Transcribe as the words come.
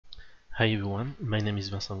Hi everyone, my name is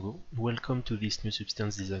Vincent. Welcome to this new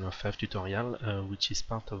Substance Designer 5 tutorial, which is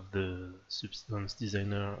part of the Substance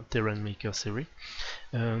Designer Terrain Maker series.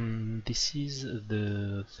 This is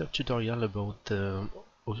the third tutorial about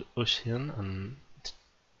ocean,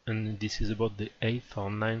 and this is about the 8th or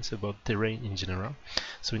 9th about terrain in general.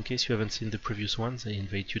 So in case you haven't seen the previous ones, I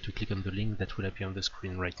invite you to click on the link that will appear on the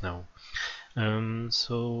screen right now.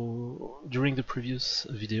 So during the previous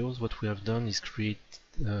videos, what we have done is create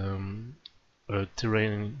a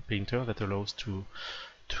terrain painter that allows to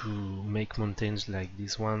make mountains like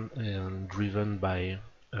this one, driven by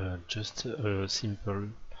just a simple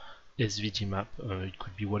SVG map. It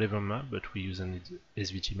could be whatever map, but we use an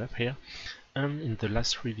SVG map here. And in the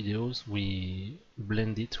last three videos we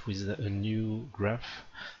blend it with a new graph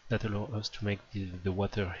that allows us to make the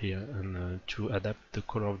water here and to adapt the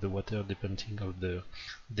color of the water depending on the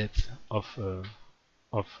depth of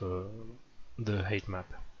the height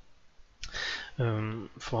map.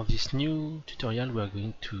 For this new tutorial we are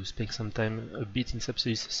going to spend some time a bit in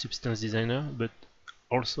Substance Designer, but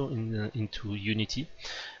also into Unity,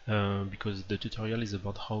 because the tutorial is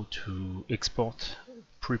about how to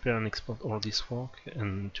prepare and export all this work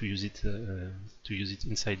and to use it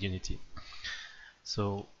inside Unity.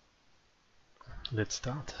 So let's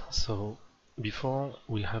start. So before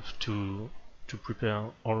we have to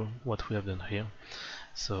prepare all what we have done here.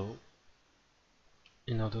 So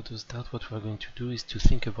in order to start, what we are going to do is to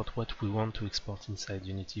think about what we want to export inside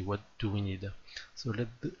Unity. What do we need? So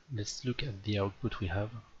let's look at the output we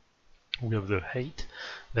have. We have the height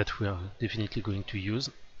that we are definitely going to use,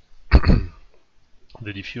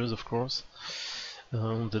 the diffuse of course,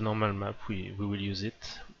 the normal map we will use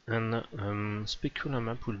it, and specular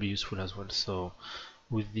map will be useful as well. So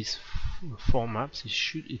with these four maps it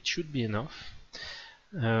should be enough.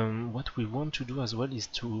 What we want to do as well is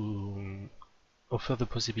to offer the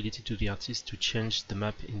possibility to the artist to change the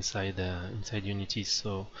map inside Unity.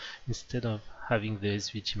 So instead of having the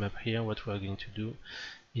SVG map here, what we are going to do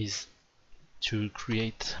is to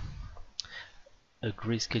create a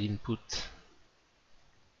grayscale input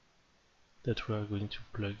that we are going to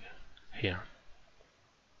plug here.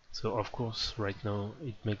 So of course right now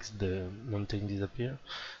it makes the mountain disappear,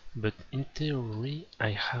 but in theory I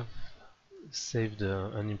have saved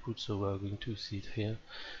an input, so we are going to see it here.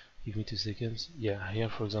 Give me 2 seconds. Yeah, here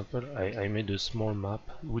for example I made a small map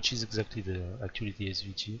which is exactly actually the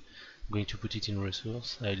SVG. I'm going to put it in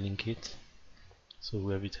resource, I link it, so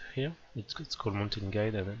we have it here. It's called mountain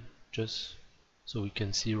guide, and just so we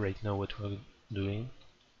can see right now what we're doing,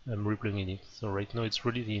 I'm replugging it. So right now it's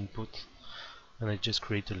really the input, and I just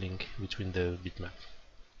create a link between the bitmap.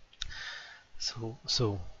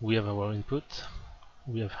 So we have our input,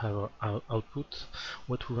 we have our output.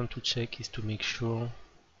 What we want to check is to make sure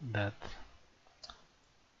that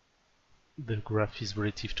the graph is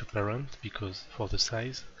relative to parent, because for the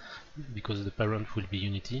size, because the parent will be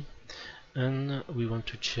Unity, and we want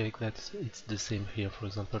to check that it's the same here. For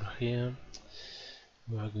example here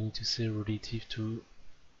we are going to say relative to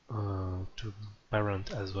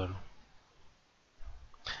parent as well.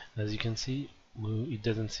 As you can see, it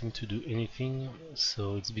doesn't seem to do anything,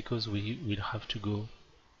 so it's because we will have to go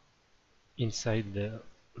inside the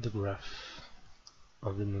graph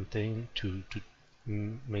of the mountain to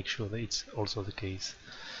make sure that it's also the case.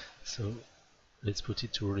 So let's put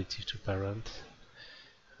it to relative to parent,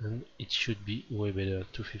 and it should be way better.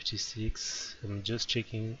 256. I'm just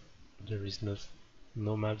checking there is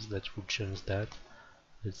no maps that would change that.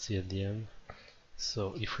 Let's see at the end.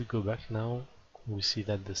 So if we go back now, we see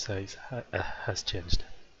that the size has changed.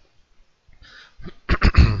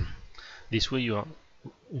 This way you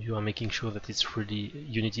are making sure that it's really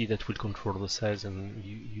Unity that will control the size, and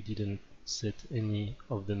you didn't set any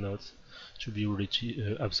of the nodes to be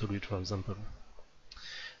really absolute, for example.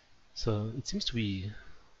 So it seems to be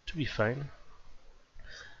fine.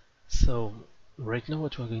 So right now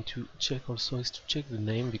what we're going to check also is to check the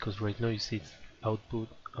name, because right now you see it's output.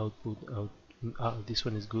 This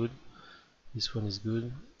one is good, this one is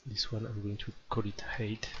good, this one I'm going to call it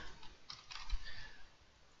height.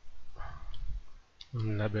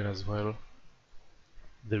 And label as well,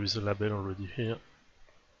 there is a label already here,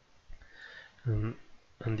 and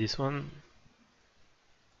this one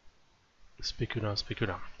specular.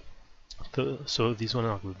 So these one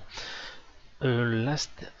are good.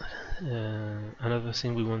 Another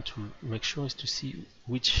thing we want to make sure is to see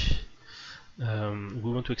which we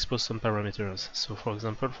want to expose some parameters. So for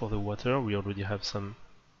example, for the water we already have some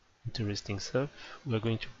interesting stuff. We are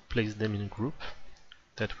going to place them in a group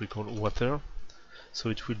that we call water, so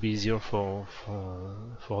it will be easier for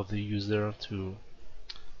the user to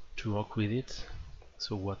work with it.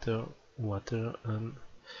 So water water and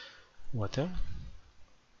water.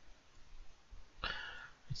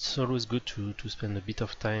 It's always good to spend a bit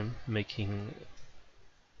of time making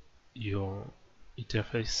your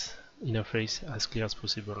interface as clear as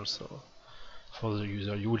possible. So for the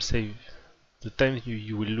user, you will save the time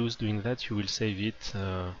you will lose doing that. You will save it,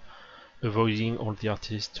 avoiding all the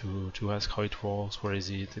artists to ask how it works, where is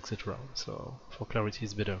it, etc. So for clarity,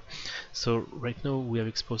 it's better. So right now we have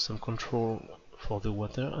exposed some control for the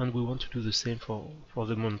water, and we want to do the same for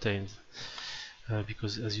the mountains,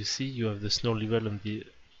 because as you see, you have the snow level and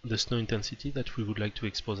the snow intensity that we would like to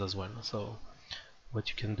expose as well. So what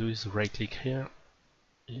you can do is right click here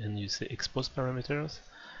and you say expose parameters,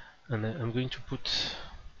 and I'm going to put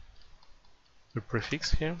a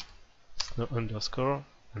prefix here, snow underscore,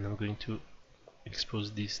 and I'm going to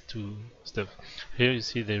expose these two stuff. Here you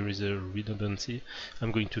see there is a redundancy.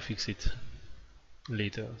 I'm going to fix it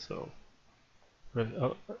later. So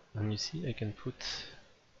and you see I can put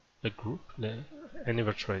a group. I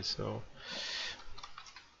never tried, so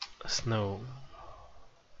snow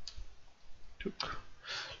took.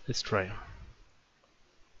 Let's try.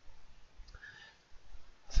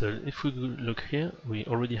 So if we look here, we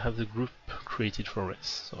already have the group created for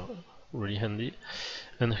us, so really handy.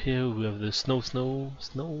 And here we have the snow.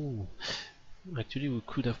 Actually, we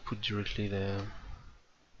could have put directly there.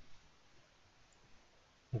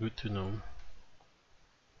 Good to know.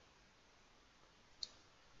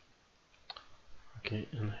 Okay,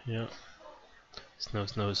 and here snow.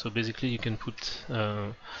 So basically, you can put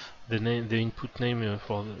the input name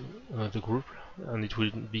for the group, and it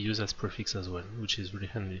will be used as prefix as well, which is really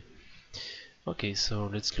handy. Okay, so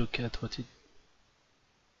let's look at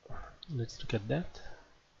that.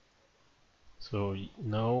 So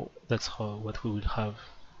now that's what we will have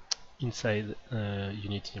inside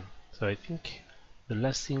Unity. So I think the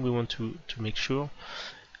last thing we want to make sure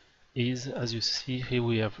is, as you see here,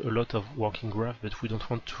 we have a lot of working graph, but we don't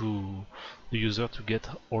want the user to get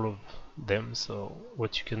all of them. So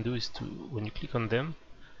what you can do is when you click on them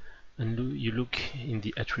and you look in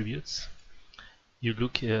the attributes, you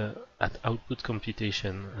look at output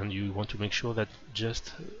computation, and you want to make sure that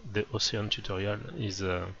just the Ocean tutorial is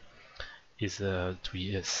to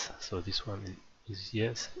yes. So this one is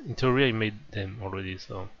yes. In theory I made them already,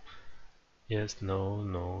 so yes,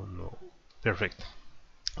 no. Perfect.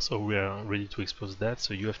 So we are ready to expose that.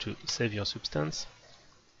 So you have to save your substance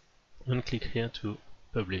and click here to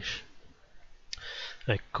publish.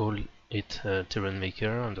 I call it terrain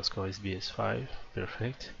maker underscore SBS5.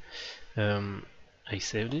 Perfect. I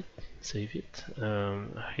save it.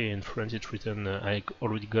 Here in French it's written I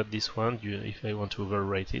already got this one. If I want to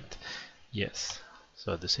overwrite it, yes.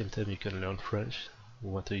 So at the same time you can learn French.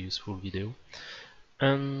 What a useful video.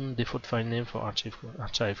 And default file name for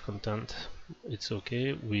archive content, it's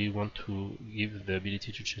okay. We want to give the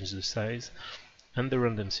ability to change the size and the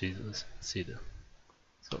random seed.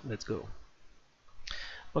 So let's go.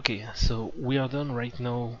 Okay, so we are done right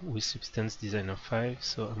now with Substance Designer 5,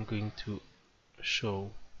 so I'm going to show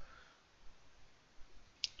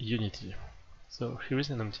Unity. So here is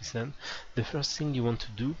an empty scene. The first thing you want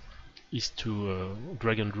to do is to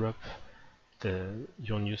drag and drop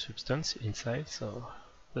your new substance inside, so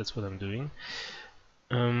that's what I'm doing.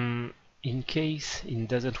 In case it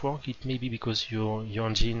doesn't work, it may be because your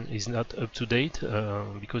engine is not up to date,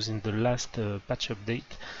 because in the last patch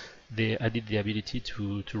update they added the ability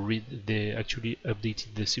to read. They actually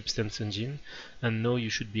updated the Substance engine, and now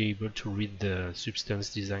you should be able to read the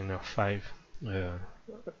Substance Designer 5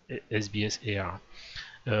 SBS AR.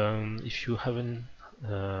 If you haven't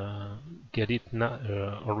get it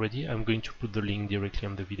already, I'm going to put the link directly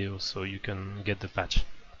on the video so you can get the patch.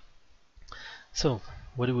 So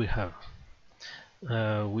what do we have?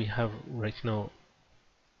 We have right now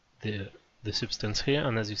the substance here,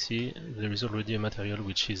 and as you see there is already a material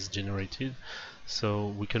which is generated, so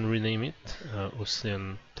we can rename it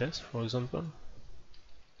Ocean Test, for example.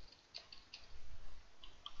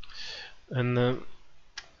 And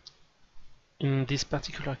in this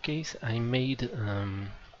particular case I made a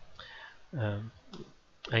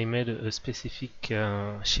specific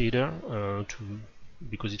shader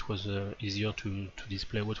because it was easier to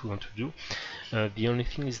display what we want to do. The only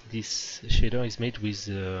thing is this shader is made with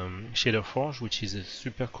Shader Forge, which is a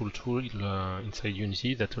super cool tool inside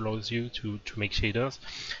Unity that allows you to make shaders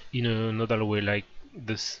in a nodal way, like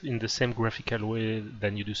this, in the same graphical way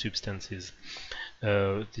than you do substances.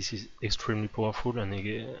 This is extremely powerful, and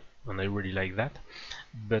I really like that.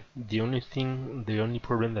 But the only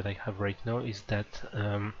problem that I have right now is that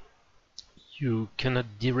you cannot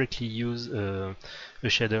directly use a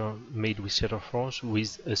shader made with Shader Forge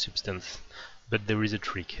with a substance, but there is a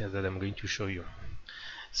trick that I'm going to show you.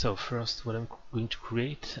 So first, what I'm going to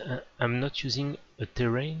create, I'm not using a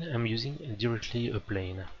terrain, I'm using directly a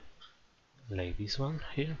plane, like this one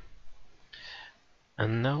here.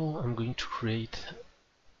 And now I'm going to create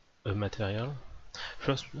a material.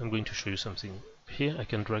 First, I'm going to show you something. Here I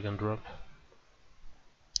can drag and drop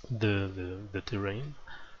the terrain,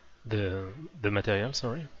 the material,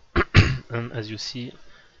 sorry. And as you see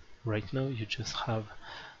right now, you just have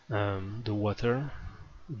the water,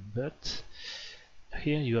 but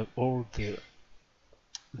here you have all the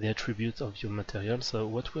attributes of your material. So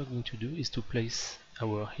what we're going to do is to place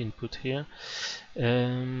our input here.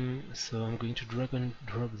 So I'm going to drag and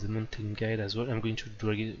drop the mountain guide as well. I'm going to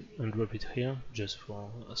drag it and drop it here just for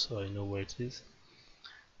so I know where it is.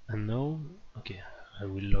 And now, okay, I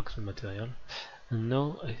will lock the material. And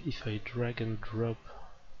now if I drag and drop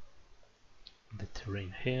the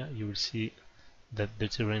terrain here, you will see that the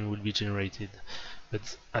terrain will be generated.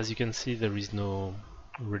 But as you can see, there is no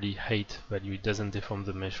really height value. It doesn't deform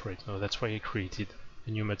the mesh right now. That's why I created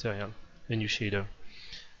a new material, a new shader.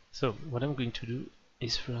 So what I'm going to do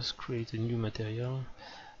is first create a new material.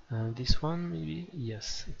 This one maybe,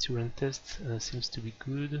 yes, terrain test seems to be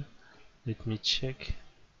good. Let me check.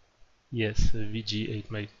 Yes,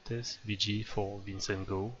 VG8 my test, VG for Vincent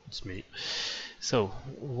Go, it's me. So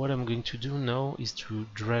what I'm going to do now is to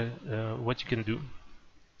drag, what you can do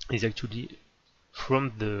is actually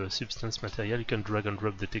from the substance material you can drag and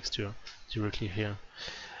drop the texture directly here.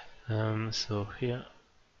 So here,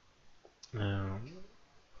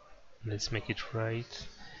 let's make it right.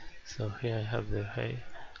 So here I have the height.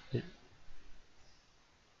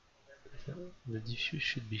 The diffuse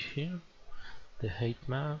should be here. The height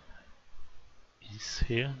map is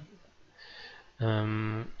here.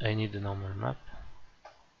 I need a normal map,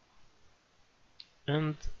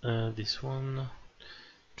 and this one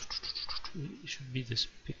should be the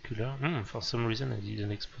specular. For some reason I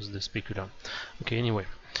didn't expose the specular. Okay, anyway,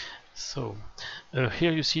 so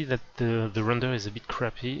here you see that the render is a bit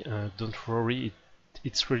crappy. Don't worry,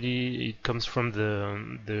 it comes from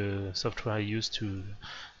the software I use to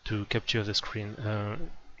capture the screen.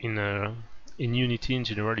 In Unity in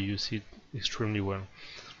general you see it extremely well.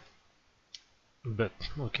 But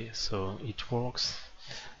okay, so it works.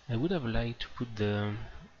 I would have liked to put the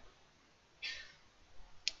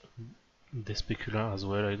specular as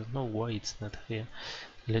well. I don't know why it's not here.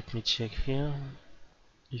 Let me check here.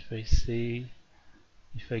 If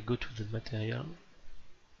I go to the material,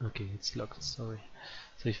 okay, it's locked, sorry.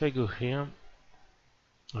 So if I go here,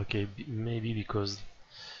 okay, maybe because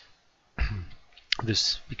the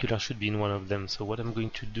specular should be in one of them. So what I'm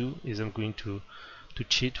going to do is I'm going to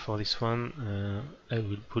cheat for this one. I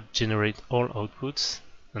will put generate all outputs,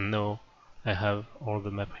 and now I have all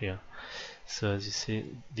the map here. So as you see,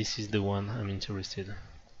 this is the one I'm interested.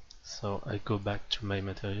 So I go back to my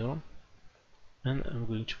material and I'm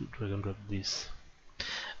going to drag and drop this.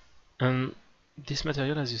 And this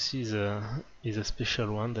material, as you see, is a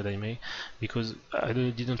special one that I made because I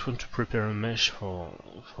didn't want to prepare a mesh for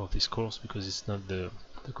this course because it's not the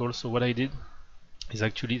course. So what I did is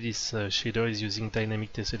actually this shader is using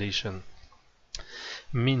dynamic tessellation,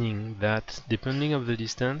 meaning that depending on the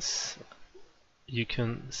distance you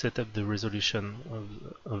can set up the resolution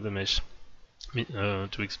of the mesh.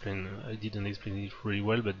 To explain, I didn't explain it really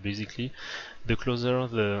well, but basically the closer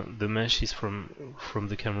the mesh is from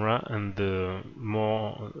the camera, and the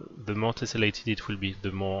more tessellated it will be,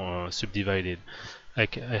 the more subdivided. I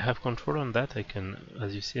have control on that. I can,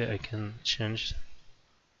 as you see, I can change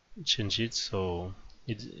it, so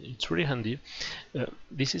it's really handy.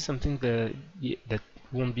 This is something that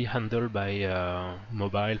won't be handled by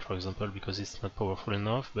mobile, for example, because it's not powerful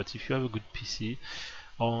enough. But if you have a good PC,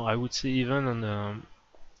 or I would say even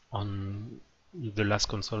on the last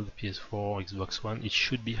console, the PS4, Xbox One, it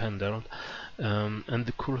should be handled. And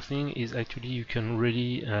the cool thing is actually you can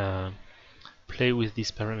really play with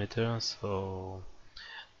these parameters.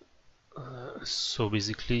 So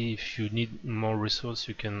basically, if you need more resource,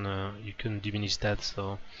 you can diminish that.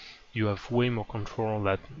 So you have way more control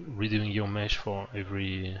than redoing your mesh for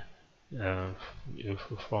every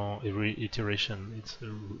iteration. It's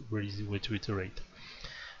a really easy way to iterate.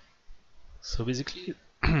 So basically,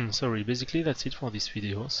 basically that's it for this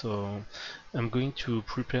video. So I'm going to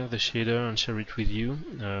prepare the shader and share it with you,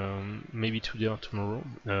 maybe today or tomorrow.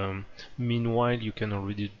 Meanwhile, you can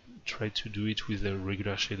already try to do it with a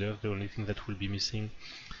regular shader. The only thing that will be missing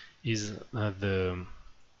is the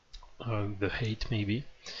height, maybe.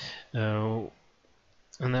 And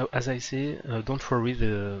now, as I say, don't worry,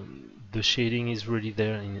 the shading is really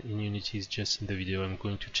there in Unity. It's just in the video. I'm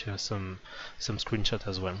going to share some screenshot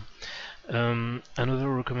as well. Another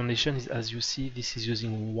recommendation is, as you see, this is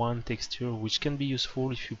using one texture, which can be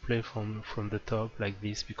useful if you play from the top like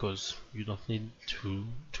this, because you don't need too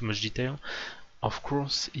much detail. Of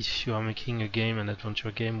course, if you are making a game, an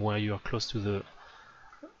adventure game, where you are close to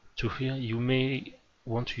here, you may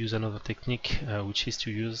want to use another technique, which is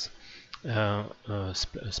to use a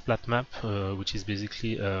splat map, which is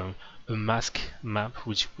basically a mask map,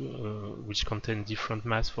 which contains different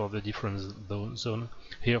maps for the different zone.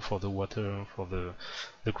 Here for the water, for the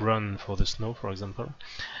ground, for the snow, for example.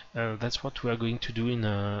 That's what we are going to do in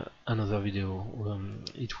another video.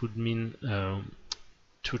 It would mean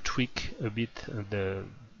to tweak a bit the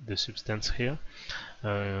substance here,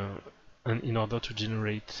 and in order to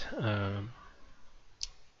generate a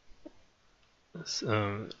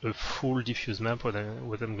full diffuse map, what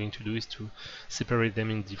I'm going to do is to separate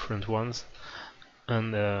them in different ones,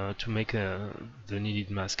 and to make the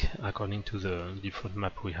needed mask according to the different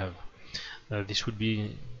map we have. This would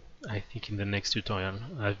be, I think, in the next tutorial.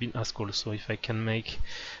 I've been asked also if I can make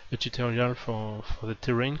a tutorial for the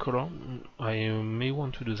terrain color. I may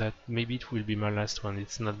want to do that. Maybe it will be my last one.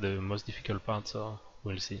 It's not the most difficult part, so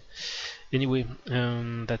we'll see. Anyway,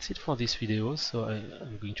 that's it for this video. So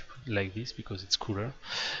I'm going to put it like this because it's cooler.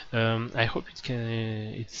 I hope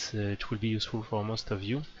it will be useful for most of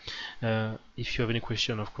you. If you have any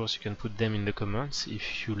question, of course, you can put them in the comments.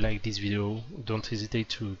 If you like this video, don't hesitate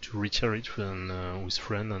to reshare it with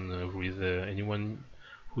friends and with anyone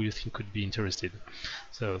who you think could be interested.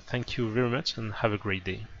 So thank you very much and have a great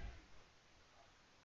day.